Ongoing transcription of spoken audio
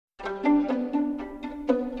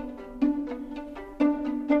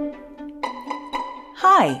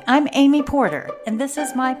Hi, I'm Amy Porter, and this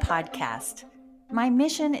is my podcast. My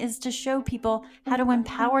mission is to show people how to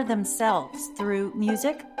empower themselves through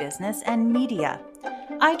music, business, and media.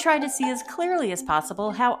 I try to see as clearly as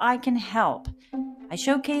possible how I can help. I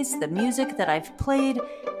showcase the music that I've played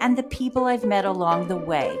and the people I've met along the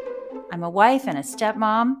way. I'm a wife and a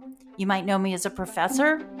stepmom. You might know me as a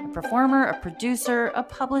professor, a performer, a producer, a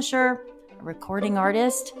publisher, a recording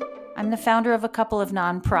artist. I'm the founder of a couple of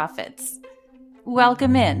nonprofits.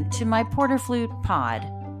 Welcome in to my Porter Flute Pod.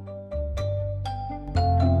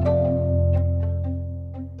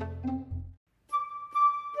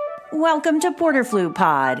 Welcome to Porter Flute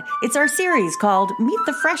Pod. It's our series called Meet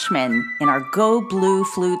the Freshmen in our Go Blue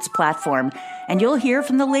Flutes platform, and you'll hear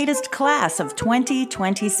from the latest class of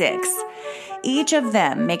 2026. Each of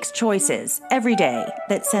them makes choices every day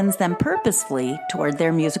that sends them purposefully toward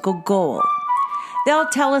their musical goal. They'll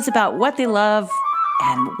tell us about what they love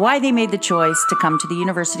and why they made the choice to come to the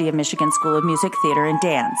University of Michigan School of Music, Theater, and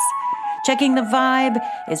Dance. Checking the vibe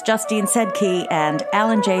is Justine Sedke and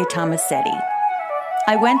Alan J. Tomasetti.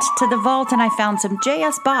 I went to the vault and I found some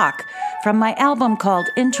J.S. Bach from my album called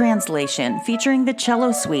In Translation, featuring the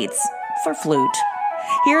cello suites for flute.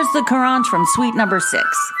 Here's the Courante from suite number 6.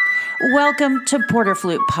 Welcome to Porter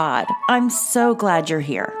Flute Pod. I'm so glad you're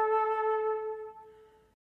here.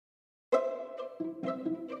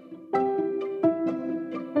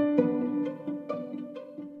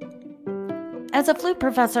 As a flute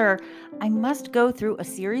professor, I must go through a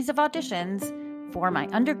series of auditions for my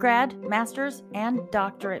undergrad, master's, and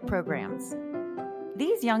doctorate programs.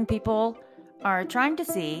 These young people are trying to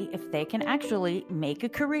see if they can actually make a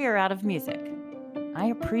career out of music. I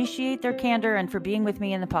appreciate their candor and for being with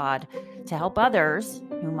me in the pod to help others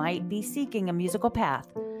who might be seeking a musical path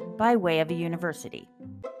by way of a university.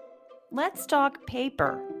 Let's talk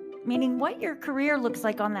paper, meaning what your career looks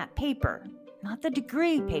like on that paper. Not the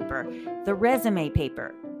degree paper, the resume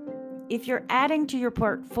paper. If you're adding to your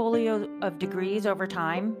portfolio of degrees over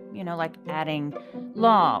time, like adding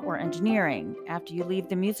law or engineering after you leave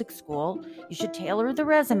the music school, you should tailor the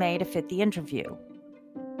resume to fit the interview.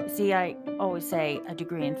 See, I always say a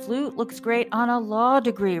degree in flute looks great on a law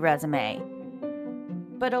degree resume.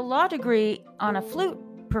 But a law degree on a flute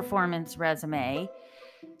performance resume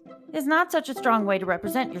is not such a strong way to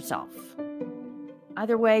represent yourself.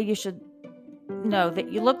 Either way, you should know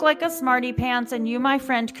that you look like a smarty pants and you, my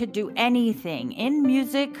friend, could do anything in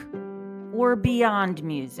music or beyond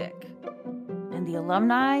music. And the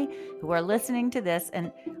alumni who are listening to this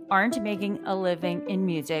and aren't making a living in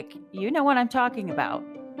music, you know what I'm talking about.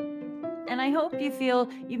 And I hope you feel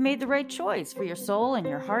you've made the right choice for your soul and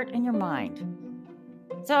your heart and your mind.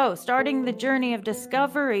 So, starting the journey of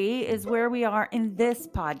discovery is where we are in this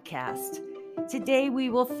podcast. Today, we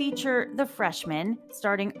will feature the freshmen,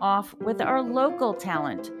 starting off with our local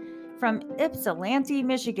talent from Ypsilanti,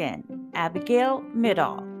 Michigan, Abigail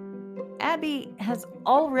Middahl. Abby has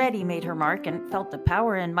already made her mark and felt the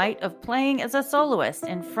power and might of playing as a soloist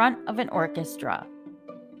in front of an orchestra.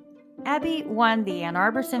 Abby won the Ann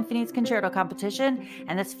Arbor Symphony's concerto competition,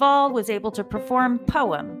 and this fall was able to perform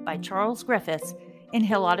Poem by Charles Griffiths in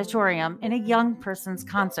Hill Auditorium in a young person's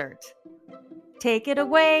concert. Take it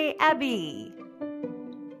away, Abby.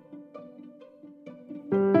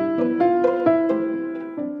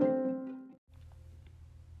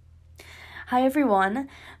 Hi everyone,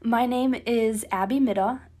 my name is Abby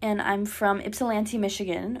Middahl, and I'm from Ypsilanti,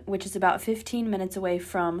 Michigan, which is about 15 minutes away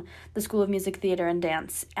from the School of Music, Theater, and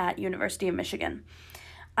Dance at University of Michigan.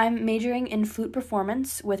 I'm majoring in flute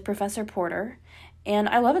performance with Professor Porter, and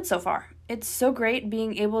I love it so far. It's so great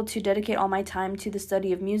being able to dedicate all my time to the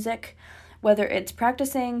study of music, whether it's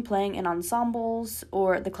practicing, playing in ensembles,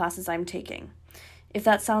 or the classes I'm taking. If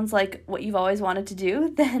that sounds like what you've always wanted to do,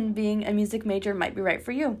 then being a music major might be right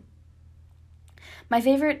for you. My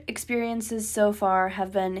favorite experiences so far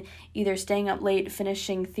have been either staying up late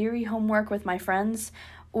finishing theory homework with my friends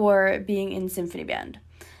or being in symphony band.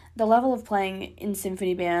 The level of playing in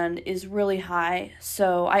symphony band is really high,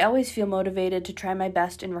 so I always feel motivated to try my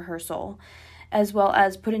best in rehearsal, as well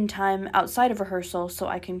as put in time outside of rehearsal so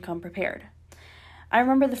I can come prepared. I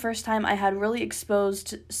remember the first time I had really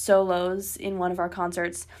exposed solos in one of our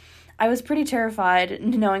concerts. I was pretty terrified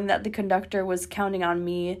knowing that the conductor was counting on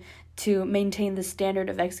me to maintain the standard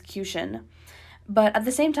of execution. But at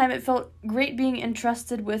the same time, it felt great being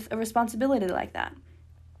entrusted with a responsibility like that.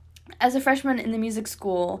 As a freshman in the music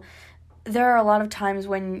school, there are a lot of times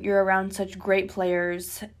when you're around such great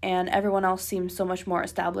players and everyone else seems so much more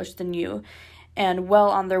established than you and well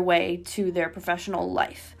on their way to their professional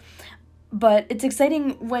life. But it's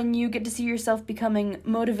exciting when you get to see yourself becoming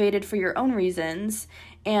motivated for your own reasons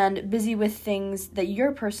and busy with things that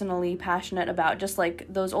you're personally passionate about, just like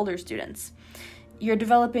those older students. You're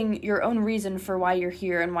developing your own reason for why you're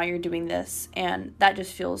here and why you're doing this, and that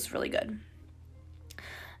just feels really good.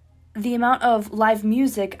 The amount of live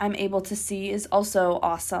music I'm able to see is also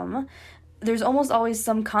awesome. There's almost always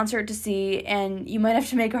some concert to see, and you might have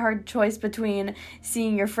to make a hard choice between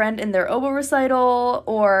seeing your friend in their oboe recital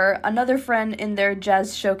or another friend in their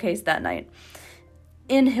jazz showcase that night.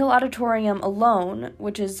 In Hill Auditorium alone,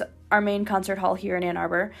 which is our main concert hall here in Ann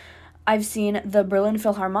Arbor, I've seen the Berlin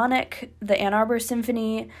Philharmonic, the Ann Arbor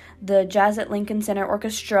Symphony, the Jazz at Lincoln Center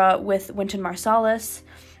Orchestra with Wynton Marsalis,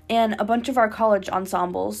 and a bunch of our college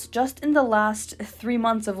ensembles just in the last 3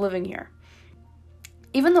 months of living here.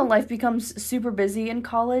 Even though life becomes super busy in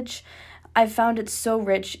college, I've found it so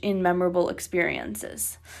rich in memorable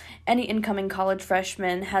experiences. Any incoming college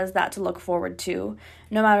freshman has that to look forward to,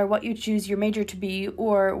 no matter what you choose your major to be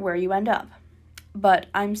or where you end up. But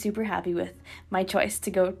I'm super happy with my choice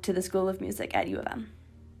to go to the School of Music at U of M.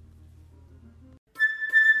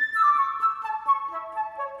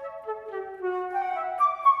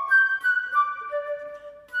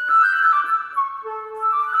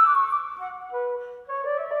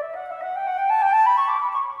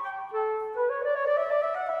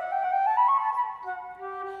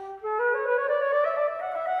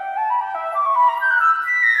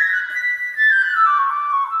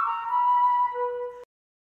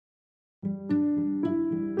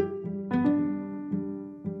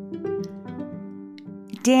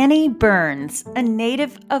 Danny Burns, a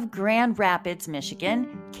native of Grand Rapids,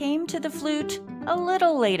 Michigan, came to the flute a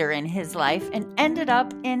little later in his life and ended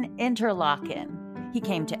up in Interlochen. He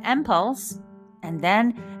came to Impulse and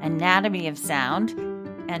then Anatomy of Sound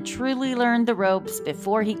and truly learned the ropes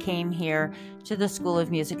before he came here to the School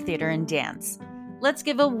of Music, Theater, and Dance. Let's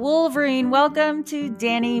give a Wolverine welcome to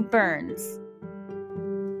Danny Burns.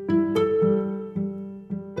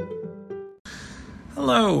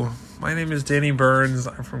 Hello, my name is Danny Burns.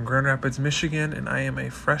 I'm from Grand Rapids, Michigan, and I am a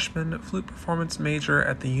freshman flute performance major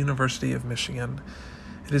at the University of Michigan.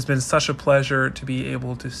 It has been such a pleasure to be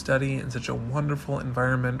able to study in such a wonderful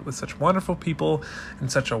environment with such wonderful people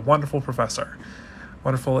and such a wonderful professor.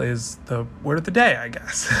 Wonderful is the word of the day, I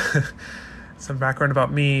guess. Some background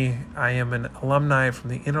about me: I am an alumni from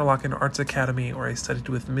the Interlochen Arts Academy, where I studied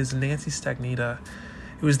with Ms. Nancy Stagnita.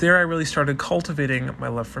 It was there I really started cultivating my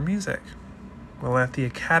love for music. While at the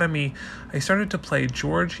Academy, I started to play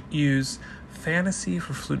George Yu's Fantasy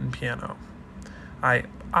for Flute and Piano. I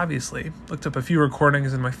obviously looked up a few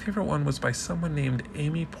recordings, and my favorite one was by someone named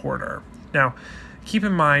Amy Porter. Now, keep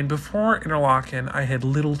in mind, before Interlochen, I had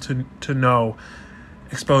little to no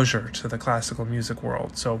exposure to the classical music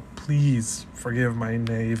world, so please forgive my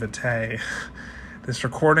naivete. This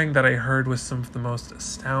recording that I heard was some of the most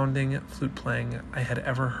astounding flute playing I had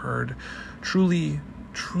ever heard.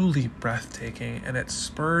 Truly breathtaking, and it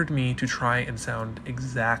spurred me to try and sound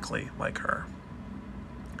exactly like her.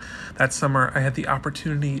 That summer, I had the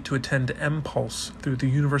opportunity to attend Impulse through the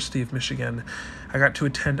University of Michigan. I got to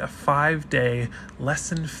attend a 5-day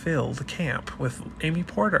lesson-filled camp with Amy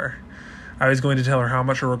Porter. I was going to tell her how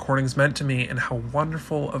much her recordings meant to me and how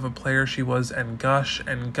wonderful of a player she was, and gush,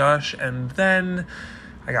 and then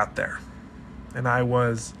I got there, and I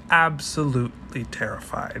was absolutely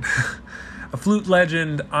terrified. A flute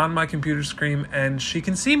legend on my computer screen, and she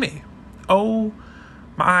can see me. Oh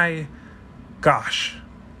my gosh.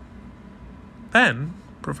 Then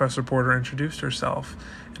Professor Porter introduced herself,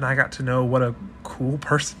 and I got to know what a cool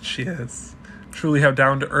person she is. Truly how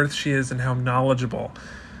down to earth she is and how knowledgeable.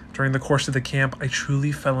 During the course of the camp, I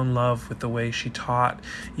truly fell in love with the way she taught,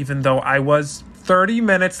 even though I was 30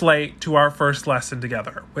 minutes late to our first lesson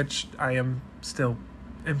together, which I am still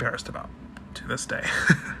embarrassed about to this day.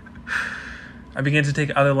 I began to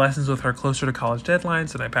take other lessons with her closer to college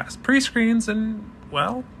deadlines, and I passed pre-screens, and,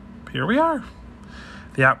 well, here we are.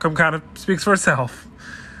 The outcome kind of speaks for itself.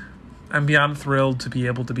 I'm beyond thrilled to be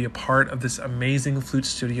able to be a part of this amazing flute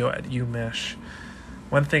studio at UMich.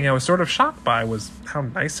 One thing I was sort of shocked by was how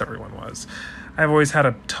nice everyone was. I've always had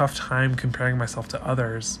a tough time comparing myself to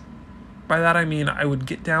others. By that I mean I would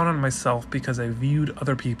get down on myself because I viewed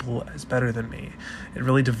other people as better than me. It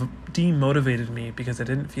really demotivated me because I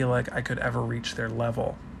didn't feel like I could ever reach their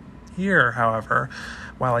level. Here, however,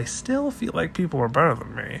 while I still feel like people are better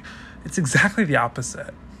than me, it's exactly the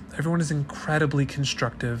opposite. Everyone is incredibly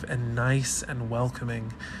constructive and nice and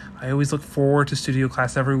welcoming. I always look forward to studio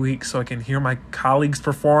class every week so I can hear my colleagues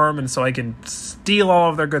perform and so I can steal all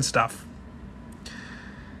of their good stuff.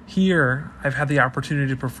 Here, I've had the opportunity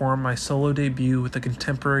to perform my solo debut with the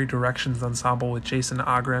Contemporary Directions Ensemble with Jason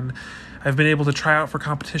Ogren. I've been able to try out for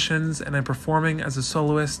competitions, and I'm performing as a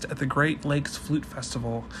soloist at the Great Lakes Flute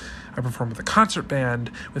Festival. I perform with a concert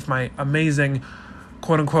band with my amazing,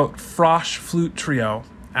 quote-unquote, Frosh Flute Trio,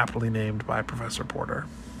 aptly named by Professor Porter.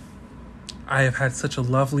 I have had such a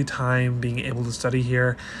lovely time being able to study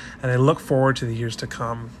here, and I look forward to the years to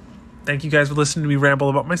come. Thank you guys for listening to me ramble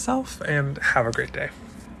about myself, and have a great day.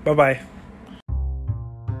 Bye-bye.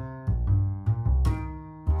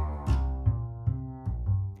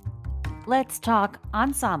 Let's talk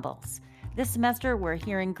ensembles. This semester, we're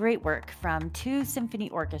hearing great work from 2 symphony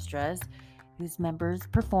orchestras whose members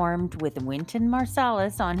performed with Wynton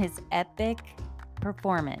Marsalis on his epic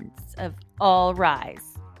performance of All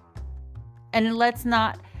Rise. And let's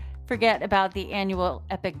not forget about the annual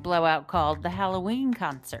epic blowout called the Halloween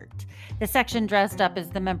Concert. The section dressed up as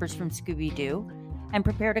the members from Scooby-Doo and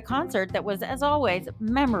prepared a concert that was, as always,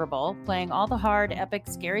 memorable, playing all the hard, epic,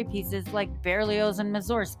 scary pieces like Berlioz and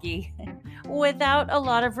Mussorgsky without a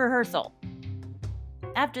lot of rehearsal.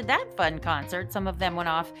 After that fun concert, some of them went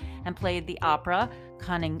off and played the opera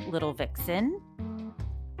Cunning Little Vixen,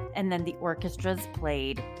 and then the orchestras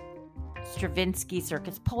played Stravinsky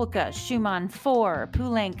Circus Polka, Schumann 4,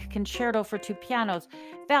 Poulenc Concerto for 2 pianos,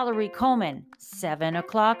 Valerie Coleman, 7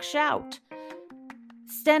 O'Clock Shout,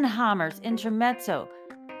 Stenhammer's Intermezzo,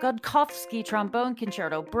 Godkowski Trombone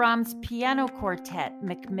Concerto, Brahms Piano Quartet,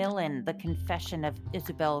 Macmillan, The Confession of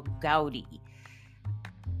Isabel Gaudi.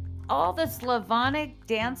 All the Slavonic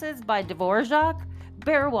dances by Dvorak,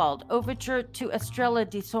 Berwald, Overture to Estrella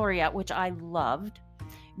di Soria, which I loved,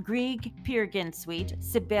 Grieg Peergin Suite,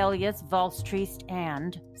 Sibelius Valse Triste,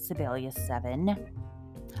 and Sibelius 7.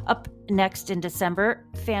 Up next in December,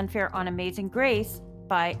 Fanfare on Amazing Grace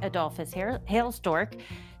by Adolphus Hailstork,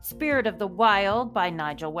 Spirit of the Wild by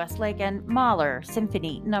Nigel Westlake, and Mahler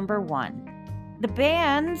Symphony No. 1. The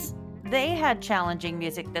bands, they had challenging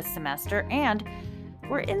music this semester, and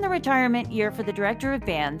we're in the retirement year for the director of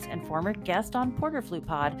bands and former guest on Porter Flute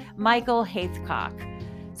Pod, Michael Haithcock.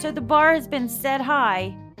 So the bar has been set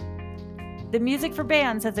high. The music for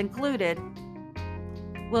bands has included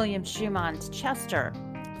William Schumann's Chester,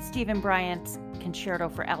 Stephen Bryant's Concerto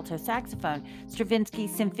for Alto Saxophone, Stravinsky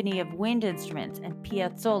Symphony of Wind Instruments, and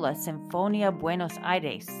Piazzolla Sinfonia Buenos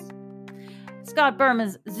Aires. Scott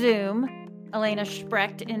Berman's Zoom, Elena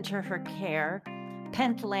Sprecht Into Her Care,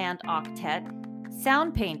 Pentland Octet,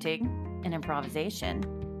 Sound Painting and Improvisation,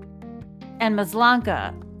 and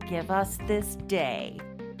Maslanka, Give Us This Day.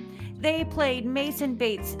 They played Mason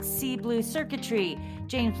Bates' Sea Blue Circuitry,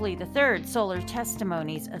 James Lee III, Solar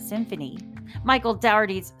Testimonies, a Symphony, Michael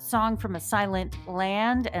Dougherty's Song from a Silent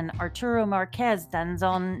Land, and Arturo Marquez'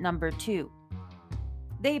 Danzon No. 2.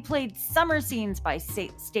 They played Summer Scenes by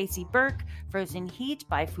Stacy Burke, Frozen Heat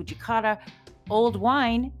by Fujikara, Old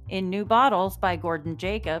Wine in New Bottles by Gordon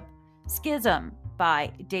Jacob, Schism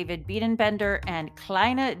by David Biedenbender, and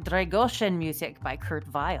Kleine Dragoschen Music by Kurt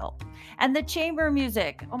Weill. And the chamber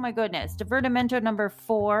music, oh my goodness, Divertimento No.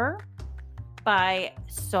 4 by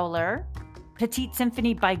Soler, Petite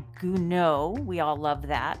Symphony by Gounod, we all love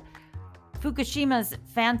that, Fukushima's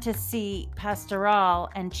Fantasy Pastoral,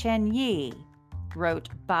 and Chen Yi wrote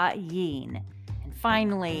Ba Yin. And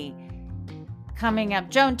finally, coming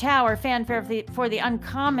up, Joan Tower, Fanfare for the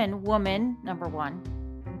Uncommon Woman, No.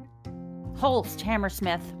 1, Holst,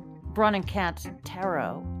 Hammersmith, Brunnenkant,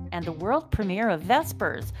 Tarot, and the world premiere of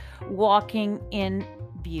Vespers, Walking in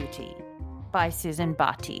Beauty by Susan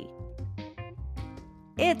Bhatti.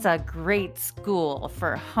 It's a great school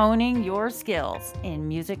for honing your skills in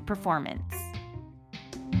music performance.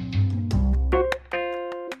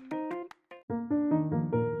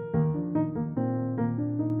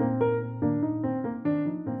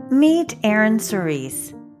 Meet Erin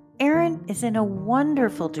Cerise. Erin is in a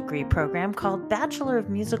wonderful degree program called Bachelor of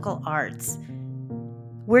Musical Arts,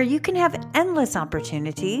 where you can have endless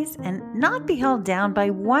opportunities and not be held down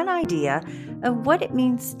by one idea of what it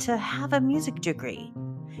means to have a music degree.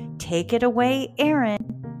 Take it away, Erin.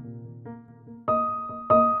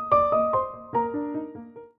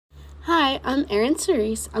 Hi, I'm Erin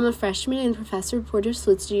Cerise. I'm a freshman in Professor Porter's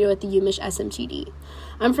Flute Studio at the UMich SMTD.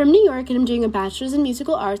 I'm from New York and I'm doing a bachelor's in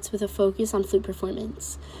musical arts with a focus on flute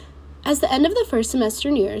performance. As the end of the first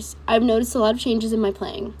semester nears, I've noticed a lot of changes in my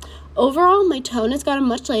playing. Overall, my tone has gotten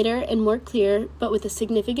much lighter and more clear, but with a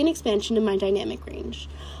significant expansion in my dynamic range.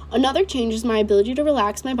 Another change is my ability to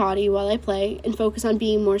relax my body while I play and focus on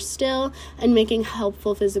being more still and making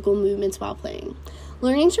helpful physical movements while playing.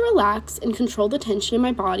 Learning to relax and control the tension in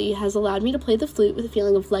my body has allowed me to play the flute with a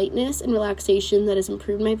feeling of lightness and relaxation that has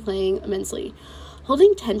improved my playing immensely.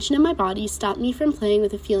 Holding tension in my body stopped me from playing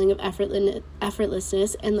with a feeling of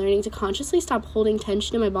effortlessness, and learning to consciously stop holding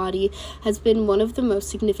tension in my body has been one of the most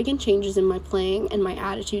significant changes in my playing and my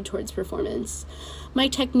attitude towards performance. My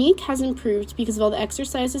technique has improved because of all the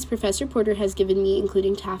exercises Professor Porter has given me,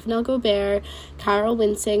 including Taffanel Gobert, Carol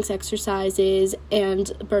Winsank's exercises,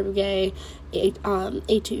 and Berger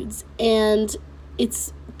etudes. And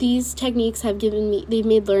these techniques they've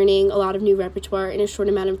made learning a lot of new repertoire in a short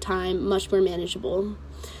amount of time much more manageable.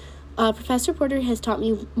 Professor Porter has taught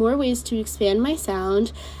me more ways to expand my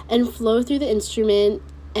sound and flow through the instrument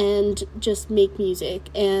and just make music.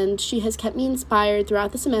 And she has kept me inspired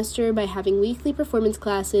throughout the semester by having weekly performance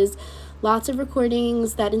classes, lots of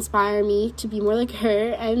recordings that inspire me to be more like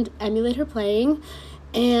her and emulate her playing,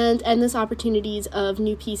 and endless opportunities of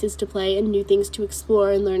new pieces to play and new things to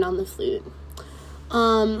explore and learn on the flute.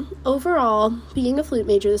 Overall, being a flute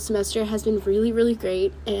major this semester has been really, really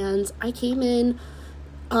great, and I came in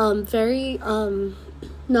I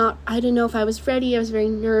didn't know if I was ready. I was very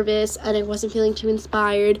nervous, and I wasn't feeling too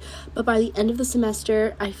inspired, but by the end of the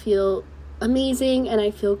semester, I feel amazing, and I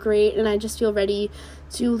feel great, and I just feel ready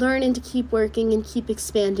to learn and to keep working and keep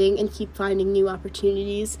expanding and keep finding new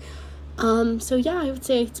opportunities. So yeah, I would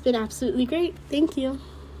say it's been absolutely great. Thank you.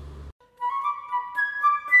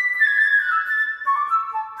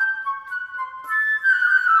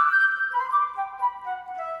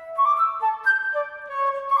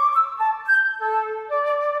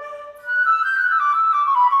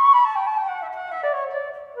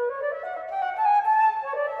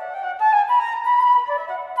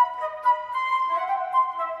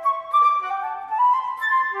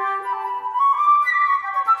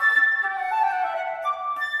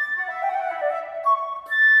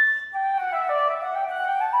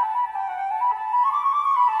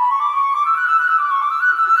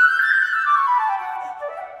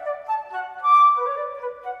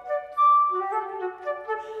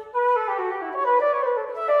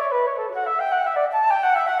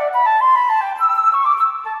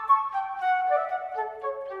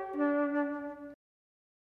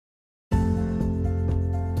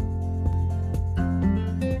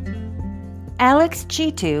 Alex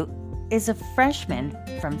Chitu is a freshman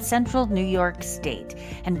from Central New York State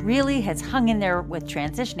and really has hung in there with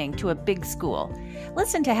transitioning to a big school.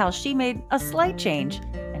 Listen to how she made a slight change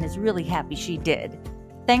and is really happy she did.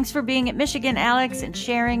 Thanks for being at Michigan, Alex, and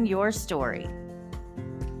sharing your story.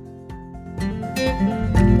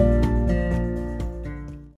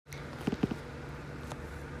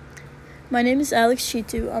 My name is Alex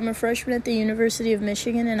Chitu. I'm a freshman at the University of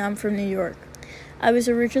Michigan, and I'm from New York. I was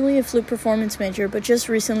originally a flute performance major, but just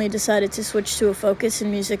recently decided to switch to a focus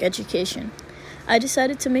in music education. I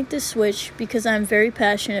decided to make this switch because I'm very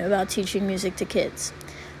passionate about teaching music to kids.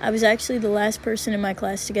 I was actually the last person in my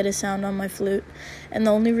class to get a sound on my flute, and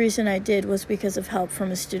the only reason I did was because of help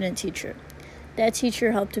from a student teacher. That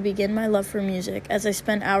teacher helped to begin my love for music as I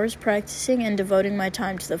spent hours practicing and devoting my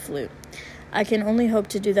time to the flute. I can only hope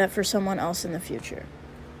to do that for someone else in the future.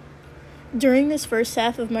 During this first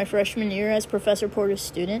half of my freshman year as Professor Porter's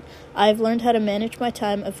student, I have learned how to manage my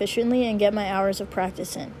time efficiently and get my hours of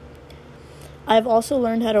practice in. I have also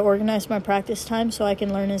learned how to organize my practice time so I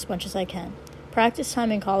can learn as much as I can. Practice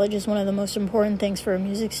time in college is one of the most important things for a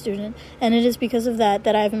music student, and it is because of that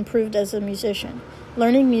I have improved as a musician.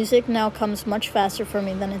 Learning music now comes much faster for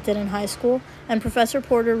me than it did in high school, and Professor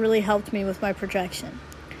Porter really helped me with my projection.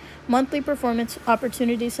 Monthly performance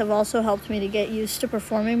opportunities have also helped me to get used to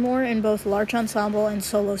performing more in both large ensemble and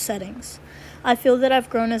solo settings. I feel that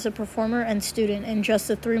I've grown as a performer and student in just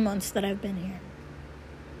the 3 months that I've been here.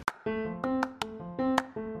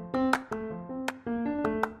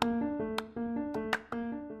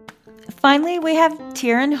 Finally, we have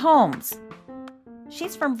Tieran Holmes.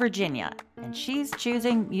 She's from Virginia, and she's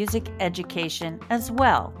choosing music education as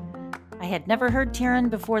well. I had never heard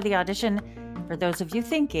Tieran before the audition. For those of you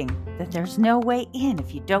thinking that there's no way in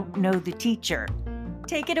if you don't know the teacher.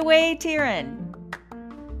 Take it away, Tieran.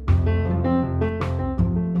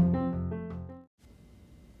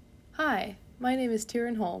 Hi, my name is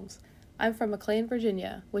Tieran Holmes. I'm from McLean,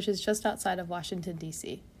 Virginia, which is just outside of Washington,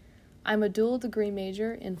 D.C. I'm a dual degree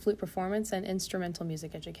major in flute performance and instrumental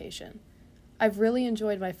music education. I've really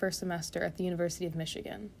enjoyed my first semester at the University of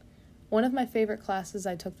Michigan. One of my favorite classes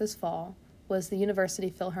I took this fall was the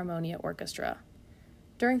University Philharmonia Orchestra.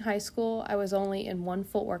 During high school, I was only in one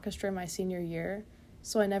full orchestra my senior year,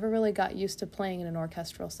 so I never really got used to playing in an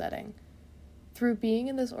orchestral setting. Through being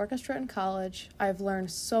in this orchestra in college, I've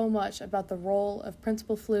learned so much about the role of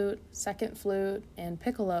principal flute, second flute, and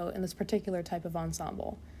piccolo in this particular type of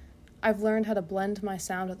ensemble. I've learned how to blend my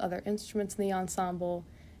sound with other instruments in the ensemble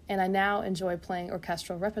and I now enjoy playing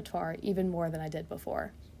orchestral repertoire even more than I did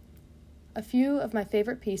before. A few of my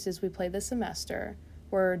favorite pieces we played this semester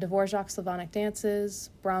were Dvorak's Slavonic Dances,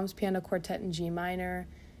 Brahms' Piano Quartet in G minor,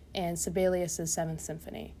 and Sibelius' Seventh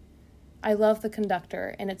Symphony. I love the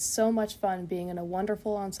conductor, and it's so much fun being in a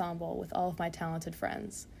wonderful ensemble with all of my talented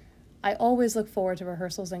friends. I always look forward to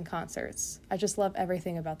rehearsals and concerts. I just love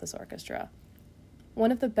everything about this orchestra.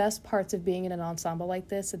 One of the best parts of being in an ensemble like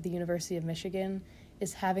this at the University of Michigan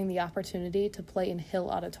is having the opportunity to play in Hill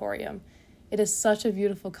Auditorium. It is such a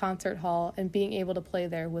beautiful concert hall, and being able to play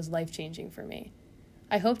there was life-changing for me.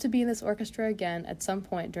 I hope to be in this orchestra again at some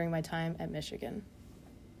point during my time at Michigan.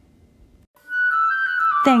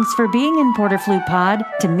 Thanks for being in Porter Flute Pod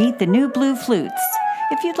to meet the new Blue Flutes.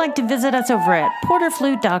 If you'd like to visit us over at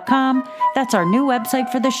porterflute.com, that's our new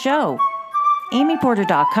website for the show.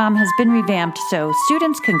 amyporter.com has been revamped so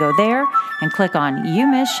students can go there and click on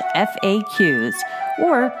UMich FAQs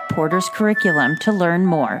or Porter's Curriculum to learn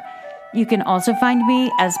more. You can also find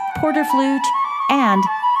me as Porter Flute and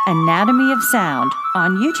Anatomy of Sound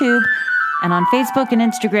on YouTube, and on Facebook and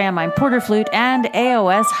Instagram, I'm Porter Flute and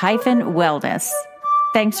AOS-Wellness.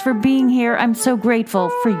 Thanks for being here. I'm so grateful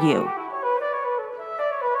for you.